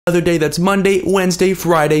Other day, that's Monday, Wednesday,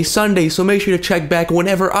 Friday, Sunday, so make sure to check back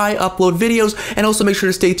whenever I upload videos, and also make sure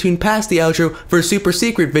to stay tuned past the outro for a super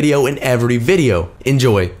secret video in every video.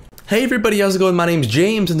 Enjoy! Hey everybody, how's it going? My name's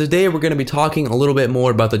James, and today we're going to be talking a little bit more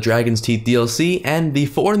about the Dragon's Teeth DLC and the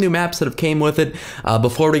 4 new maps that have came with it.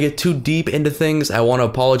 Before we get too deep into things, I want to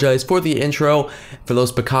apologize for the intro. For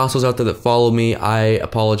those Picassos out there that follow me, I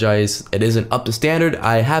apologize. It isn't up to standard.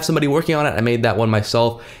 I have somebody working on it. I made that one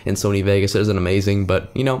myself in Sony Vegas. It isn't amazing,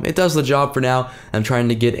 but you know, it does the job for now. I'm trying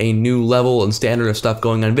to get a new level and standard of stuff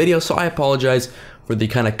going on video, so I apologize for the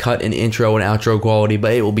kind of cut in intro and outro quality,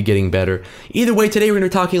 but it will be getting better. Either way, today we're going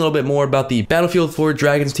to be talking a little bit more about the Battlefield 4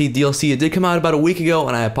 Dragon's Teeth DLC. It did come out about a week ago,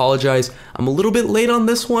 and I apologize. I'm a little bit late on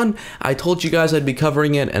this one. I told you guys I'd be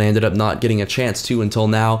covering it, and I ended up not getting a chance to until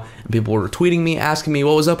now. And people were tweeting me, asking me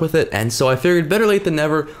what was up with it, and so I figured better late than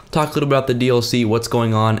never, talk a little about the DLC, what's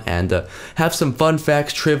going on, and have some fun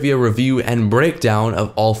facts, trivia, review, and breakdown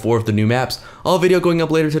of all 4 of the new maps. All video going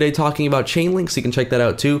up later today talking about chain links, so you can check that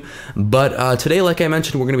out too. But today, like I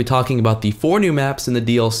mentioned, we're going to be talking about the 4 new maps in the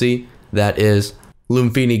DLC. That is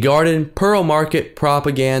Lumphini Garden, Pearl Market,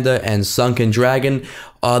 Propaganda, and Sunken Dragon.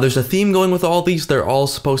 There's a theme going with all these. They're all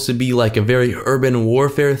supposed to be like a very urban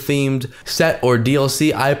warfare themed set or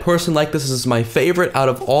DLC. I personally like this. This is my favorite out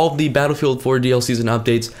of all of the Battlefield 4 DLCs and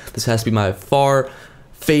updates. This has to be my far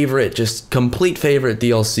favorite, just complete favorite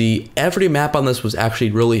DLC. Every map on this was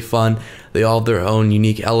actually really fun. They all have their own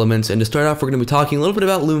unique elements. And to start off, we're going to be talking a little bit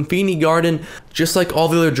about Lumphini Garden. Just like all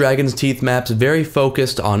the other Dragon's Teeth maps, very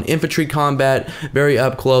focused on infantry combat, very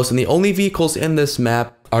up close. And the only vehicles in this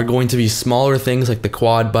map are going to be smaller things like the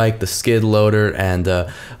quad bike, the skid loader, and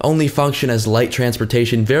only function as light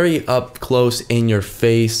transportation. Very up close, in your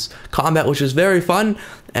face combat, which is very fun.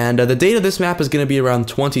 And the date of this map is going to be around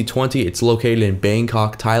 2020. It's located in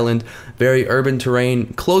Bangkok, Thailand. Very urban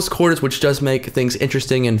terrain, close quarters, which does make things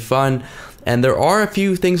interesting and fun. And there are a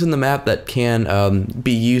few things in the map that can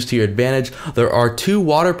be used to your advantage. There are 2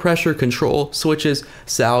 water pressure control switches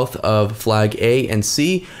south of flag A and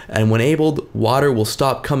C, and when enabled, water will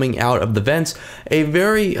stop coming out of the vents. A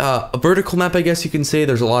very vertical map, I guess you can say.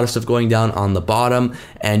 There's a lot of stuff going down on the bottom,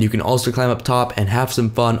 and you can also climb up top and have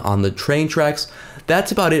some fun on the train tracks.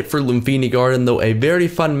 That's about it for Lumphini Garden, though a very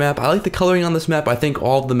fun map. I like the coloring on this map. I think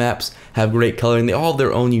all of the maps have great coloring. They all have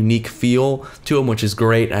their own unique feel to them, which is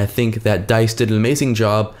great. And I think that DICE did an amazing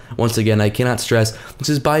job. Once again, I cannot stress, this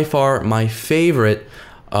is by far my favorite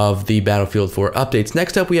of the Battlefield 4 updates.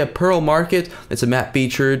 Next up, we have Pearl Market. It's a map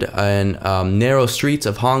featured in narrow streets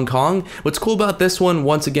of Hong Kong. What's cool about this one,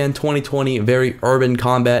 once again, 2020, very urban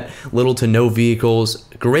combat, little to no vehicles,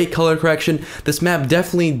 great color correction. This map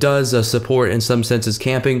definitely does support, in some senses,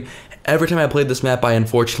 camping. Every time I played this map, I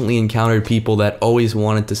unfortunately encountered people that always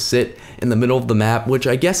wanted to sit in the middle of the map, which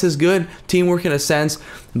I guess is good, teamwork in a sense,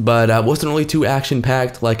 but wasn't really too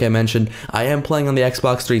action-packed, like I mentioned. I am playing on the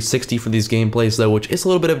Xbox 360 for these gameplays, though, which is a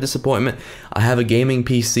little bit of a disappointment. I have a gaming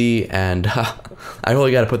PC, and I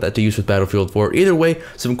really got to put that to use with Battlefield 4. Either way,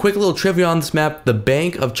 some quick little trivia on this map. The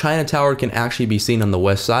Bank of China Tower can actually be seen on the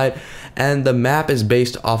west side, and the map is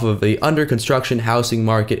based off of the under construction housing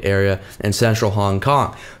market area in central Hong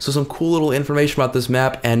Kong. So some cool little information about this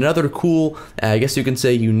map, and another cool, I guess you can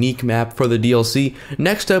say, unique map for the DLC.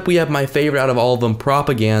 Next up, we have my favorite out of all of them,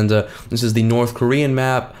 Propaganda. This is the North Korean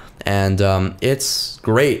map, and it's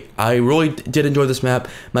great. I really did enjoy this map.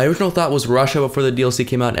 My original thought was Russia before the DLC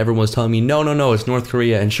came out, and everyone was telling me, no, it's North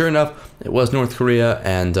Korea, and sure enough, it was North Korea.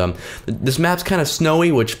 And this map's kind of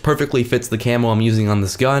snowy, which perfectly fits the camo I'm using on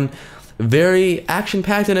this gun. Very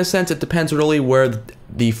action-packed in a sense. It depends really where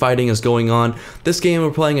the fighting is going on. This game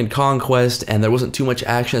we're playing in Conquest, and there wasn't too much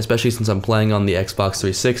action, especially since I'm playing on the Xbox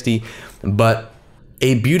 360, but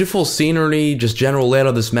a beautiful scenery, just general layout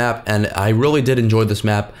of this map, and I really did enjoy this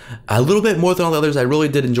map a little bit more than all the others. I really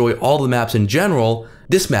did enjoy all the maps in general.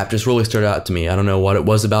 This map just really stood out to me. I don't know what it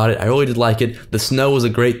was about it. I really did like it. The snow was a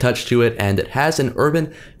great touch to it, and it has an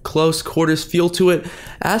urban, close quarters feel to it.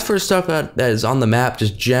 As for stuff that is on the map,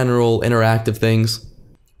 just general interactive things,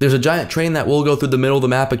 there's a giant train that will go through the middle of the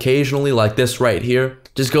map occasionally, like this right here.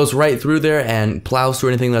 Just goes right through there and plows through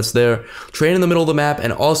anything that's there. Train in the middle of the map,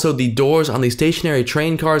 and also the doors on these stationary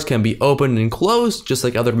train cars can be opened and closed, just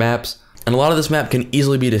like other maps. And a lot of this map can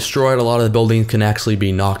easily be destroyed. A lot of the buildings can actually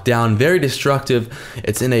be knocked down. Very destructive.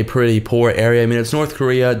 It's in a pretty poor area. I mean, it's North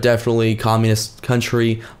Korea, definitely communist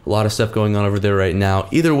country. A lot of stuff going on over there right now.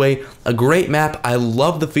 Either way, a great map. I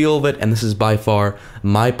love the feel of it, and this is by far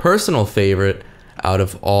my personal favorite out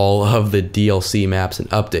of all of the DLC maps and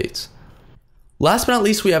updates. Last but not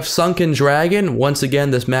least, we have Sunken Dragon. Once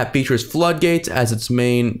again, this map features floodgates as its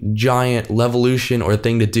main giant levolution or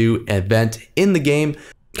thing to do event in the game.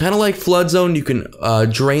 Kind of like Flood Zone, you can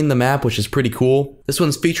drain the map, which is pretty cool. This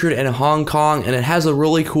one's featured in Hong Kong, and it has a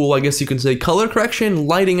really cool, I guess you can say, color correction.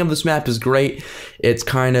 Lighting of this map is great. It's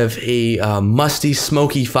kind of a musty,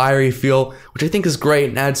 smoky, fiery feel, which I think is great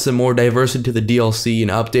and adds some more diversity to the DLC and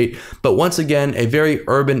update. But once again, a very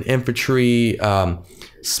urban infantry,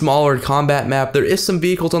 smaller combat map. There is some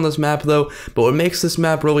vehicles on this map though, but what makes this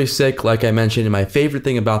map really sick, like I mentioned, and my favorite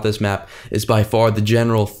thing about this map is by far the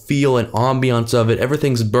general feel and ambiance of it.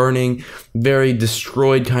 Everything's burning, very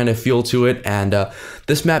destroyed kind of feel to it, and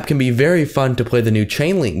this map can be very fun to play the new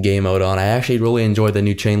Chain Link game mode on. I actually really enjoyed the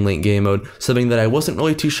new Chain Link game mode, something that I wasn't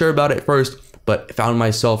really too sure about at first, but found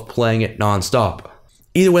myself playing it non-stop.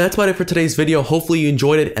 Either way, that's about it for today's video. Hopefully you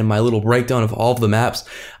enjoyed it and my little breakdown of all of the maps.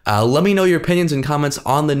 Let me know your opinions and comments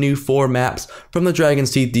on the new 4 maps from the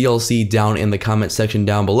Dragon's Teeth DLC down in the comment section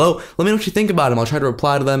down below. Let me know what you think about them. I'll try to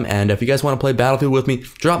reply to them, and if you guys want to play Battlefield with me,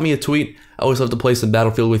 drop me a tweet. I always love to play some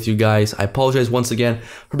Battlefield with you guys. I apologize once again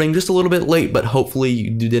for being just a little bit late, but hopefully you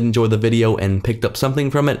did enjoy the video and picked up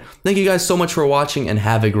something from it. Thank you guys so much for watching, and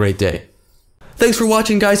have a great day. Thanks for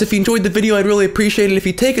watching, guys. If you enjoyed the video, I'd really appreciate it if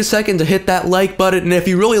you take a second to hit that like button, and if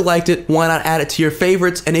you really liked it, why not add it to your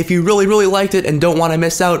favorites? And if you really liked it and don't want to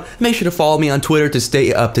miss out, make sure to follow me on Twitter to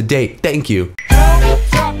stay up to date. Thank you.